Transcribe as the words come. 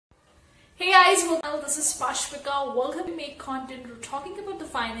Hey guys, well, this is Pashpika. Welcome to Make Content. We're talking about the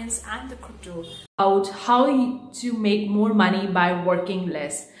finance and the crypto. About how to make more money by working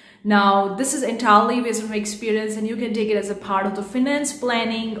less. Now, this is entirely based on my experience and you can take it as a part of the finance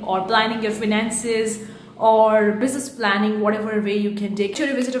planning or planning your finances or business planning, whatever way you can take. Make sure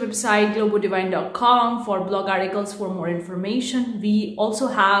you visit our website globodivine.com for blog articles for more information. We also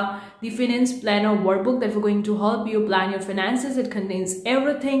have the finance planner workbook that we're going to help you plan your finances. It contains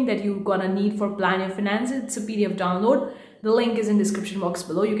everything that you're gonna need for plan your finances. It's a PDF download. The link is in the description box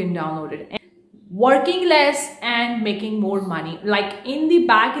below. You can download it. Working less and making more money. Like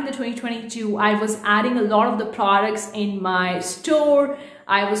back in the 2022, I was adding a lot of the products in my store.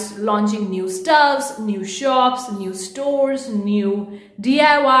 I was launching new stuffs, new shops, new stores, new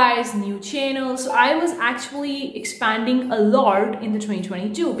DIYs, new channels. So I was actually expanding a lot in the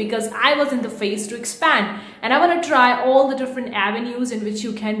 2022 because I was in the phase to expand and I want to try all the different avenues in which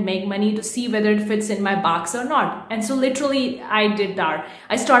you can make money to see whether it fits in my box or not. And so literally I did that.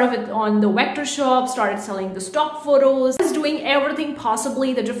 I started with on the vector shop, started selling the stock photos. I was doing everything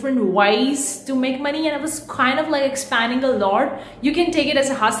possibly the different ways to make money and I was kind of like expanding a lot. You can take it as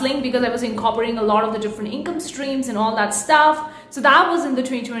a hustling because I was incorporating a lot of the different income streams and all that stuff. So that was in the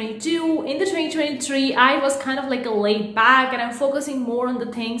 2022. In the 2023, I was kind of like a laid back and I'm focusing more on the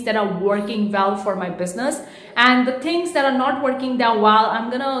things that are working well for my business, and the things that are not working that well,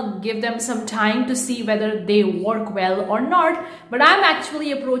 I'm gonna give them some time to see whether they work well or not. But I'm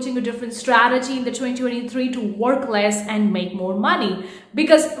actually approaching a different strategy in the 2023 to work less and make more money.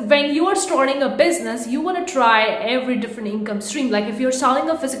 Because when you are starting a business, you want to try every different income stream. Like if you're selling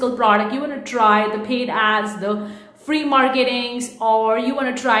a physical product, you want to try the paid ads, the free marketings, or you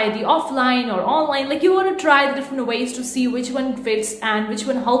want to try the offline or online. Like you want to try the different ways to see which one fits and which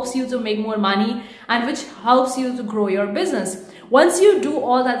one helps you to make more money and which helps you to grow your business. Once you do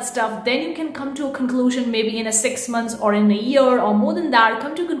all that stuff, then you can come to a conclusion, maybe in a 6 months or in a year or more than that,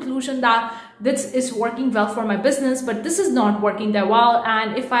 come to a conclusion that this is working well for my business, but this is not working that well.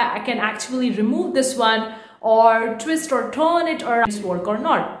 And if I can actually remove this one or twist or turn it or this work or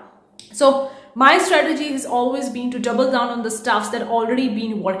not. So my strategy has always been to double down on the stuffs that already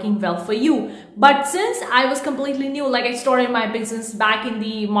been working well for you. But since I was completely new, like I started my business back in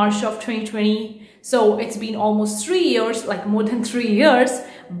the March of 2020, so it's been almost 3 years, like more than 3 years.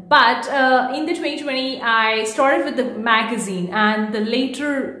 But in the 2020, I started with the magazine, and the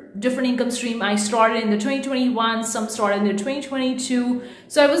later different income stream I started in the 2021, some started in the 2022.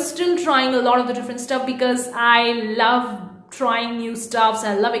 So I was still trying a lot of the different stuff because I love trying new stuffs.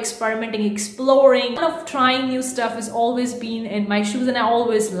 I love experimenting, exploring. One of trying new stuff has always been in my shoes and I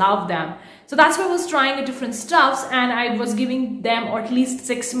always love them. So that's why I was trying different stuffs and I was giving them at least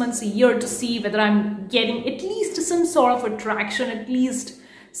 6 months a year to see whether I'm getting at least some sort of attraction, at least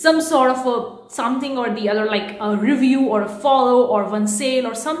some sort of a something or the other, like a review or a follow or one sale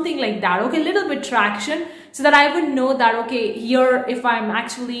or something like that. Okay, a little bit traction, so that I would know that, okay, here if I'm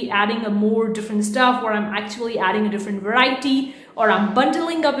actually adding a more different stuff or I'm actually adding a different variety or I'm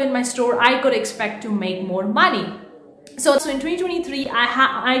bundling up in my store, I could expect to make more money. So in 2023,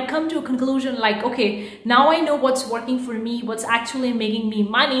 I come to a conclusion like, okay, now I know what's working for me, what's actually making me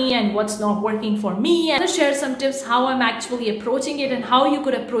money and what's not working for me. And I'll share some tips how I'm actually approaching it and how you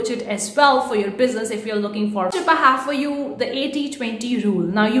could approach it as well for your business if you're looking for. Tip I have for you, the 80-20 rule.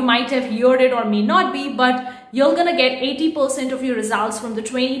 Now you might have heard it or may not be, but you're gonna get 80% of your results from the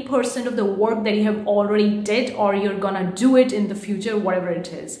 20% of the work that you have already did or you're gonna do it in the future, whatever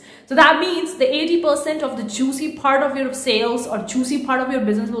it is. So that means the 80% of the juicy part of your sales or juicy part of your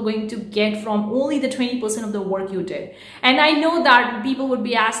business we're going to get from only the 20% of the work you did. And I know that people would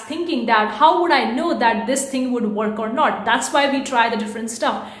be asked thinking that how would I know that this thing would work or not? That's why we try the different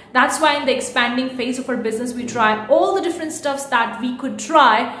stuff. That's why in the expanding phase of our business, we try all the different stuffs that we could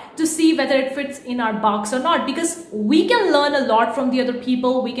try to see whether it fits in our box or not. Because we can learn a lot from the other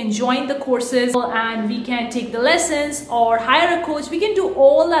people. We can join the courses and we can take the lessons or hire a coach. We can do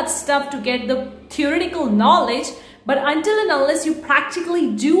all that stuff to get the theoretical knowledge. But until and unless you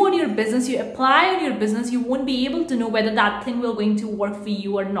practically do on your business, you apply on your business, you won't be able to know whether that thing will going to work for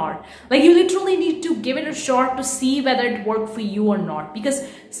you or not. Like you literally need to give it a shot to see whether it worked for you or not. Because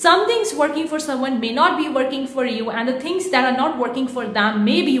some things working for someone may not be working for you, and the things that are not working for them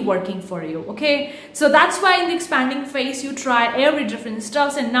may be working for you. Okay, so that's why in the expanding phase you try every different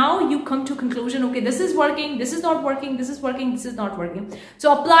stuff, and now you come to conclusion, okay, this is working, this is not working, this is working, this is not working.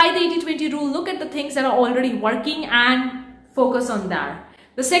 So apply the 80-20 rule, look at the things that are already working and focus on that.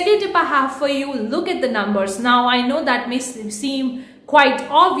 The second tip I have for you, look at the numbers. Now I know that may seem quite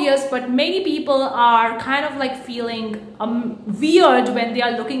obvious, but many people are kind of like feeling weird when they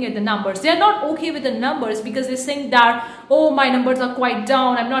are looking at the numbers. They are not okay with the numbers because they think that, oh, my numbers are quite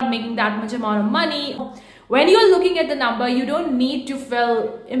down, I'm not making that much amount of money. When you're looking at the number, you don't need to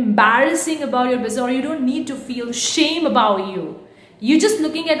feel embarrassing about your business, or you don't need to feel shame about you. You're just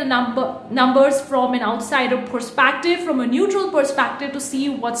looking at the numbers from an outsider perspective, from a neutral perspective, to see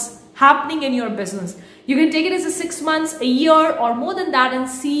what's happening in your business. You can take it as a 6 months, a year, or more than that, and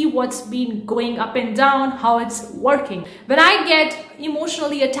see what's been going up and down, how it's working. When I get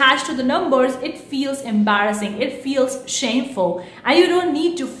emotionally attached to the numbers, it feels embarrassing, it feels shameful, and you don't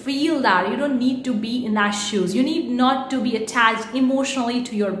need to feel that. You don't need to be in that shoes. You need not to be attached emotionally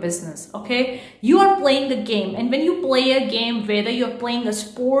to your business. Okay, you are playing the game, and when you play a game, whether you're playing a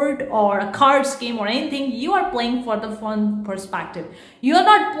sport or a cards game or anything, you are playing for the fun perspective. You are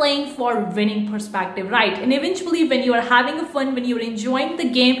not playing for winning perspective, right? And eventually, when you are having a fun, when you're enjoying the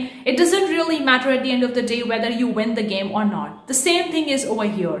game, it doesn't really matter at the end of the day whether you win the game or not. The same thing is over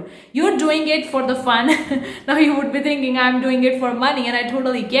here. You're doing it for the fun. Now you would be thinking, I'm doing it for money, and I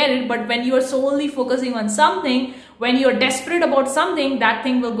totally get it. But when you are solely focusing on something, when you're desperate about something, that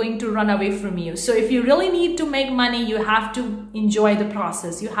thing will going to run away from you. So if you really need to make money, you have to enjoy the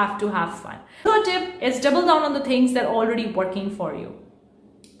process. You have to have fun. Third tip is double down on the things that are already working for you.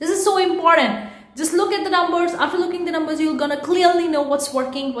 This is so important. Just look at the numbers. After looking at the numbers, you're gonna clearly know what's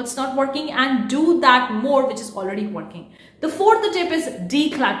working, what's not working, and do that more which is already working. The fourth tip is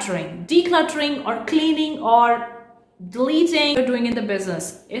decluttering. Decluttering or cleaning or deleting you're doing in the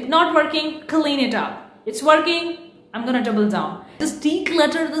business. It's not working, clean it up. It's working, I'm gonna double down. Just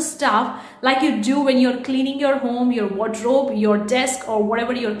declutter the stuff like you do when you're cleaning your home, your wardrobe, your desk, or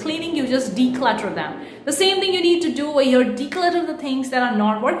whatever you're cleaning. You just declutter them. The same thing you need to do where you declutter the things that are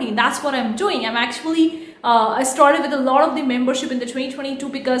not working. That's what I'm doing. I'm actually I started with a lot of the membership in the 2022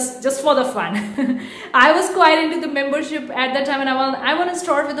 because just for the fun. I was quite into the membership at that time, and I want to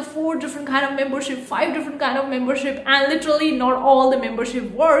start with the 4 different kind of membership, 5 different kind of membership, and literally not all the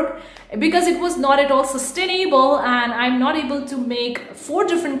membership worked because it was not at all sustainable, and I'm not able to make 4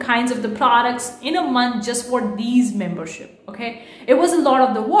 different kinds of the products in a month just for these membership. Okay, it was a lot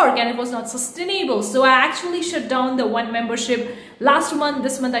of the work and it was not sustainable. So I actually shut down the 1 membership last month.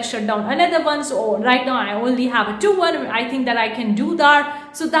 This month I shut down another one. So right now I only have a 2-1. I think that I can do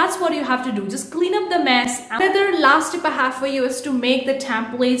that. So that's what you have to do. Just clean up the mess. Another last tip I have for you is to make the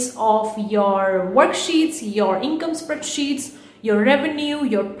templates of your worksheets, your income spreadsheets, your revenue,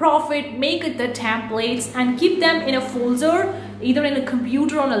 your profit. Make it the templates and keep them in a folder, either in a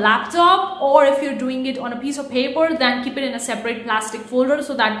computer on a laptop, or if you're doing it on a piece of paper, then keep it in a separate plastic folder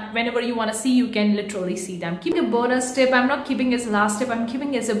so that whenever you want to see, you can literally see them. Keep a bonus tip. I'm not keeping as a last tip. I'm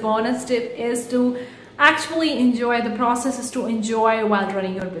keeping as a bonus tip is to actually enjoy the process, is to enjoy while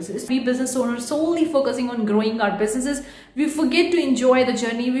running your business. We business owners solely focusing on growing our businesses, we forget to enjoy the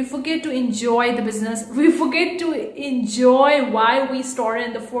journey, we forget to enjoy the business, we forget to enjoy why we started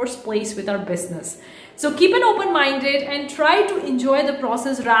in the first place with our business. So keep an open-minded and try to enjoy the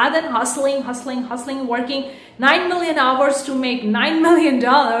process rather than hustling, working 9 million hours to make $9 million.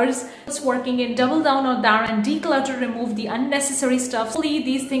 It's working, and double down on that and declutter, remove the unnecessary stuff. Hopefully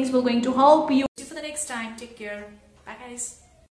these things will going to help you. See you for the next time. Take care. Bye guys.